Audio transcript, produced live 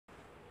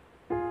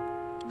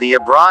The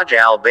Abraj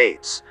Al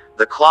Bayt,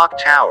 the Clock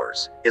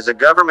Towers, is a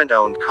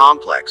government-owned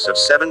complex of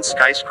 7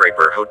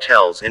 skyscraper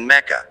hotels in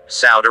Mecca,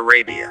 Saudi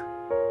Arabia.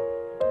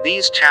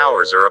 These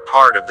towers are a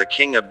part of the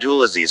King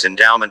Abdulaziz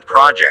endowment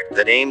project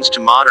that aims to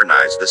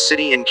modernize the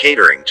city in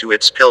catering to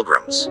its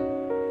pilgrims.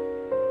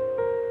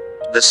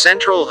 The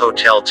Central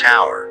Hotel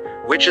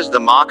Tower, which is the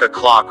Makkah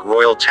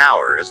Royal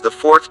Tower, is the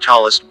 4th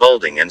tallest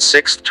building and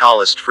 6th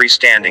tallest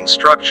freestanding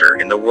structure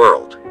in the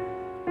world.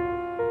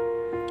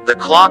 The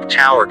clock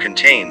tower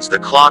contains the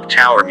Clock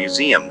Tower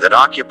Museum that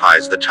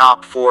occupies the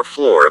top 4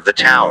 floor of the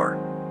tower.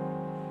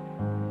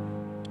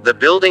 The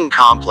building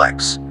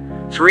complex,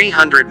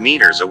 300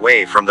 meters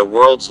away from the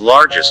world's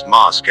largest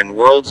mosque and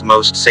world's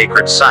most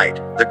sacred site,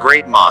 the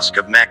Great Mosque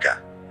of Mecca.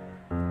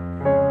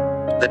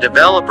 The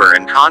developer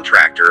and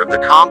contractor of the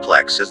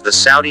complex is the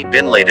Saudi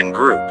Bin Laden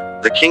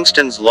Group, the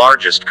Kingston's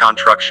largest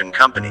construction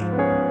company.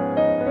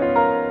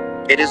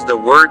 It is the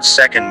world's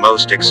second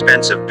most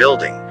expensive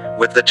building,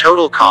 with the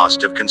total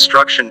cost of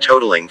construction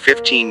totaling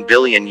 $15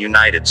 billion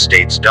United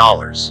States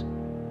dollars.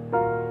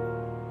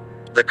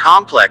 The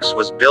complex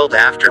was built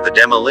after the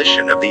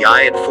demolition of the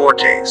Ayad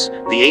Fortes,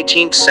 the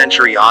 18th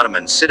century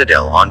Ottoman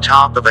citadel on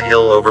top of a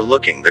hill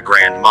overlooking the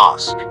Grand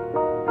Mosque.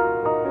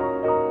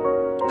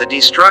 The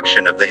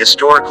destruction of the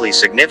historically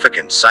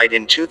significant site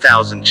in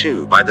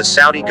 2002 by the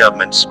Saudi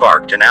government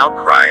sparked an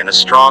outcry and a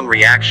strong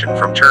reaction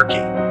from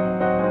Turkey.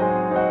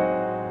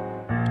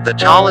 The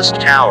tallest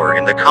tower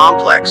in the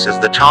complex is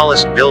the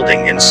tallest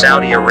building in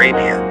Saudi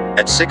Arabia,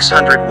 at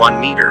 601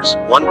 meters,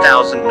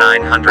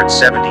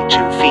 1,972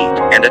 feet,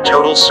 and a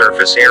total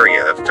surface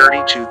area of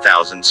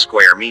 32,000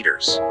 square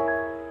meters.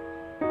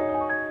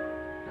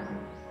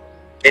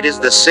 It is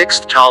the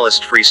 6th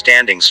tallest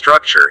freestanding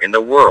structure in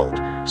the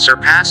world,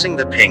 surpassing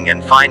the Ping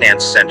and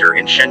Finance Center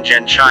in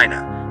Shenzhen,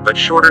 China, but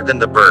shorter than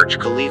the Burj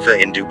Khalifa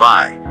in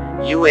Dubai,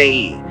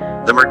 UAE,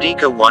 the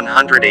Merdeka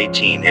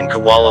 118 in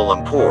Kuala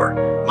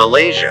Lumpur,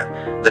 Malaysia,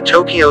 the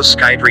Tokyo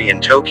Skytree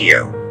in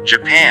Tokyo,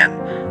 Japan,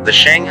 the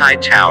Shanghai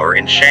Tower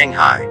in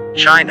Shanghai,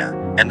 China,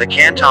 and the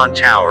Canton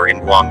Tower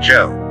in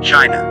Guangzhou,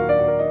 China.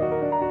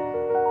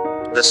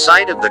 The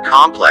site of the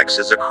complex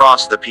is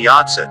across the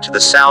piazza to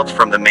the south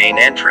from the main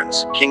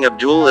entrance, King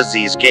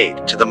Abdulaziz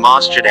Gate, to the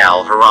Masjid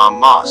Al-Haram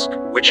Mosque,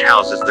 which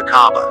houses the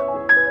Kaaba.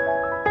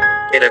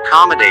 It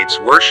accommodates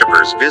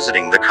worshippers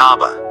visiting the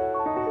Kaaba.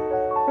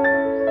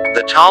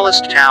 The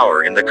tallest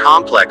tower in the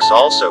complex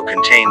also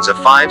contains a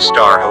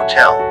 5-star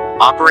hotel,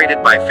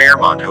 operated by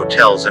Fairmont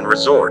Hotels and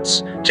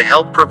Resorts, to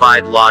help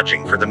provide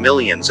lodging for the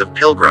millions of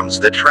pilgrims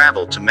that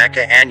travel to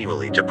Mecca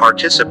annually to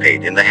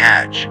participate in the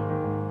Hajj.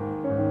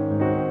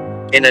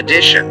 In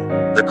addition,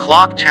 the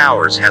Clock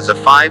Towers has a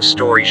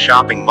 5-story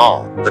shopping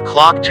mall, the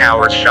Clock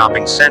Towers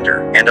Shopping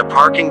Center, and a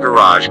parking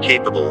garage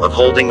capable of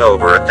holding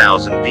over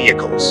 1,000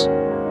 vehicles.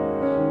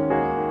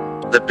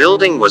 The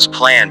building was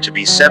planned to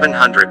be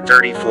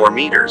 734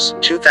 meters,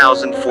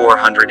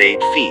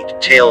 2,408 feet,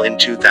 tall in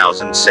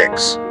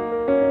 2006.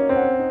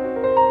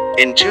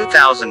 In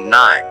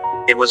 2009,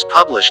 it was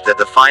published that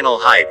the final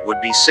height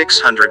would be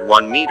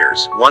 601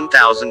 meters,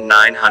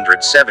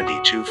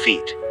 1,972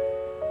 feet.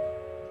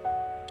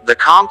 The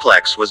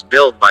complex was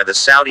built by the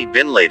Saudi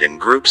Bin Laden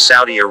Group,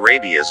 Saudi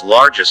Arabia's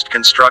largest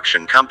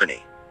construction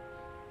company.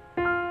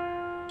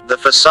 The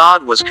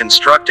facade was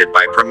constructed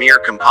by Premier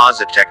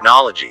Composite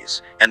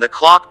Technologies, and the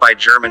clock by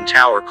German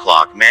tower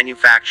clock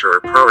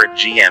manufacturer Prurit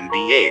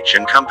GmbH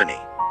and Company.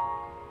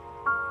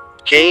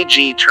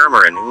 KG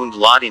Turmeren und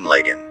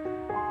Lodenlegen.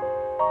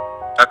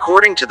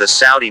 According to the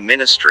Saudi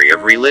Ministry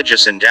of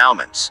Religious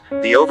Endowments,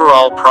 the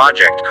overall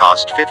project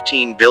cost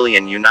 $15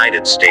 billion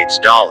United States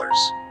dollars.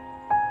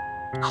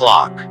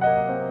 Clock.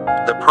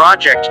 The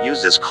project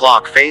uses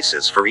clock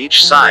faces for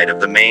each side of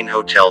the main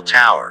hotel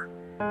tower.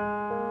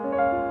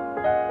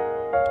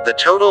 The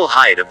total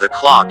height of the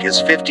clock is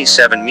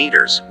 57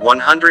 meters,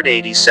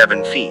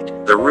 187 feet.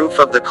 The roof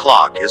of the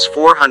clock is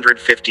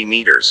 450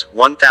 meters,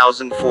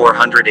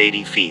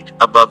 1,480 feet,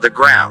 above the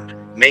ground,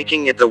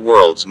 making it the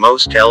world's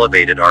most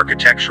elevated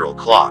architectural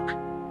clock.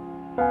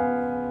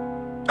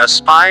 A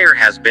spire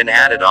has been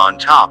added on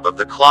top of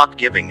the clock,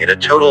 giving it a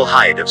total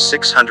height of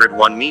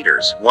 601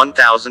 meters,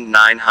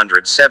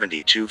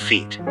 1,972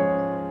 feet.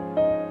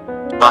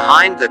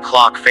 Behind the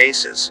clock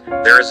faces,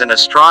 there is an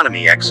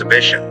astronomy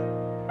exhibition.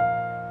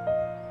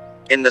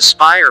 In the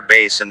spire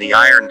base and the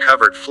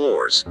iron-covered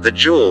floors, the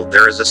jewel,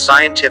 there is a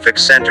scientific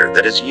center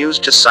that is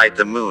used to sight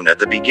the moon at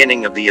the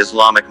beginning of the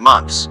Islamic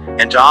months,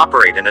 and to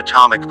operate an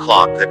atomic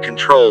clock that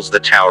controls the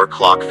tower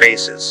clock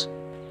faces.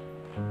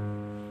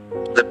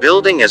 The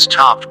building is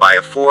topped by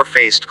a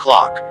 4-faced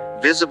clock,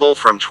 visible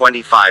from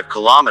 25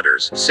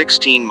 kilometers,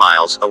 16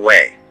 miles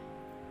away.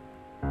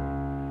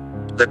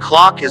 The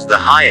clock is the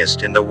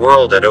highest in the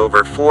world at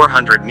over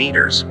 400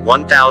 meters,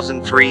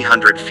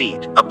 1,300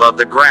 feet, above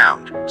the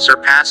ground,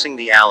 surpassing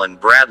the Allen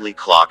Bradley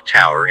Clock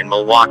Tower in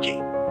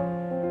Milwaukee.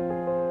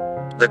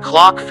 The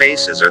clock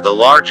faces are the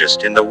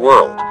largest in the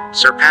world,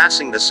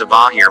 surpassing the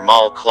Savahir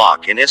Mall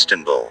clock in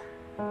Istanbul.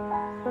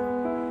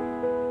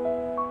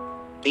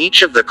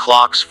 Each of the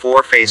clock's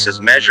 4 faces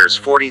measures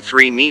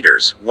 43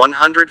 meters,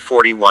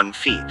 141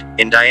 feet,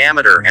 in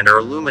diameter and are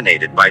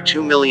illuminated by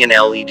 2 million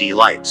LED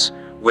lights,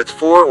 with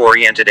 4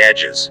 oriented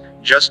edges,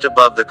 just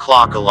above the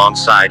clock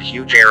alongside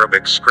huge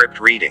Arabic script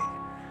reading.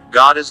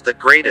 God is the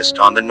greatest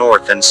on the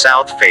north and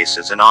south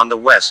faces, and on the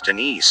west and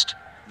east,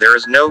 there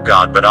is no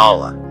God but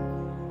Allah.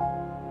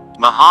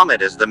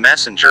 Muhammad is the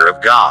messenger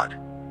of God.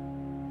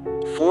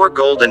 4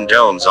 golden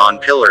domes on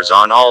pillars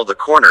on all the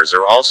corners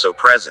are also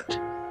present.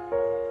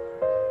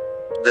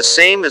 The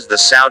same as the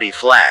Saudi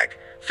flag,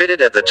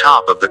 fitted at the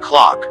top of the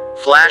clock,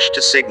 flashed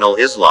to signal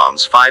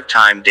Islam's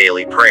 5-time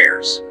daily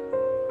prayers.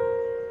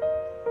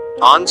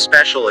 On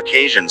special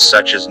occasions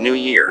such as New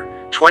Year,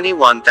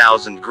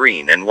 21,000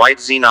 green and white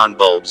xenon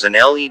bulbs and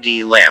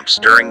LED lamps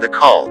during the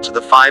call to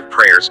the 5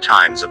 prayers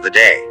times of the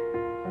day.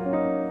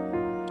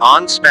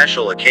 On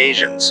special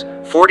occasions,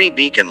 40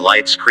 beacon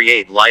lights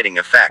create lighting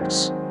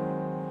effects.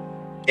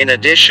 In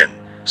addition,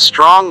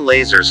 strong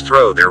lasers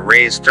throw their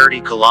rays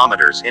 30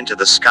 kilometers into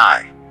the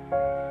sky.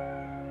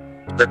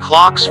 The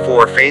clock's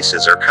 4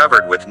 faces are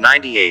covered with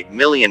 98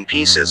 million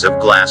pieces of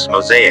glass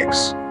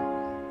mosaics.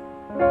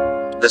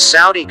 The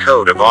Saudi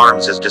coat of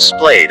arms is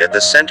displayed at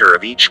the center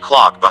of each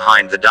clock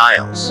behind the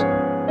dials.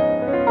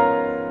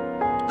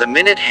 The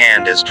minute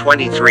hand is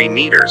 23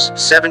 meters,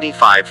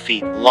 75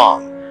 feet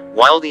long,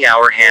 while the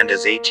hour hand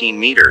is 18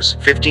 meters,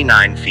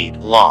 59 feet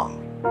long.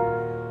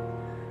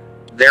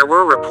 There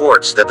were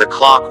reports that the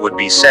clock would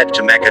be set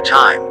to Mecca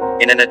time,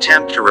 in an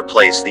attempt to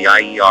replace the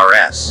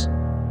IERS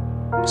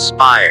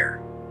spire.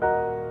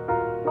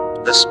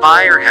 The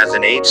spire has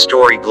an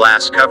 8-story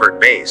glass-covered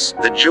base,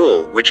 the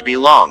Jewel, which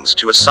belongs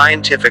to a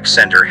scientific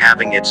center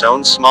having its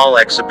own small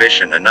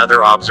exhibition,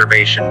 another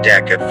observation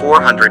deck at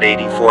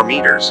 484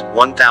 meters,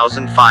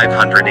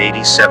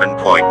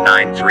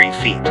 1,587.93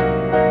 feet.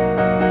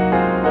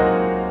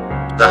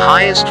 The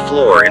highest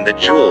floor in the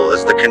Jewel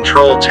is the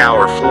control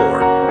tower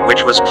floor,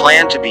 which was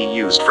planned to be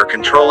used for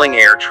controlling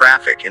air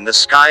traffic in the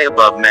sky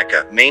above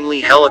Mecca, mainly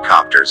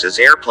helicopters, as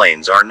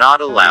airplanes are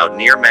not allowed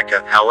near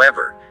Mecca.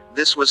 However,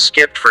 this was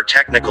skipped for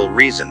technical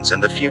reasons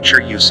and the future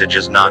usage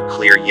is not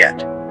clear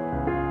yet.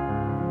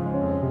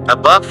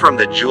 Above from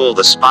the Jewel,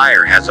 the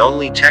spire has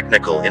only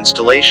technical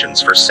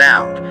installations for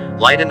sound,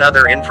 light and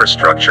other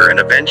infrastructure, and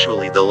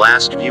eventually the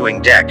last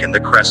viewing deck and the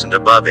crescent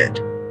above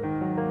it.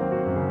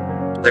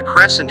 The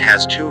crescent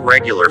has 2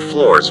 regular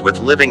floors with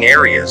living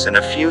areas and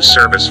a few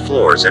service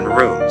floors and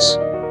rooms.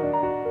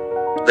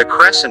 The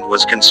crescent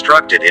was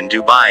constructed in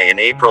Dubai in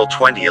April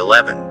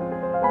 2011.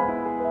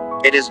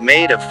 It is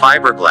made of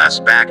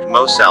fiberglass-backed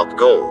Mosalk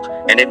gold,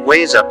 and it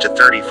weighs up to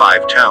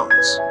 35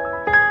 tons.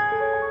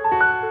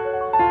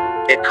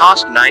 It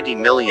cost 90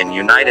 million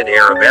United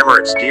Arab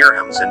Emirates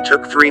dirhams and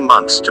took 3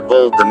 months to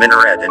build. The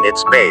minaret and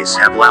its base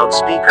have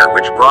loudspeaker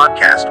which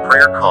broadcast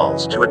prayer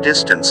calls to a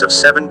distance of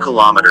 7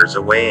 kilometers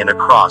away and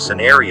across an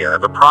area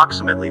of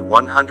approximately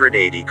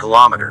 180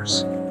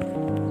 kilometers.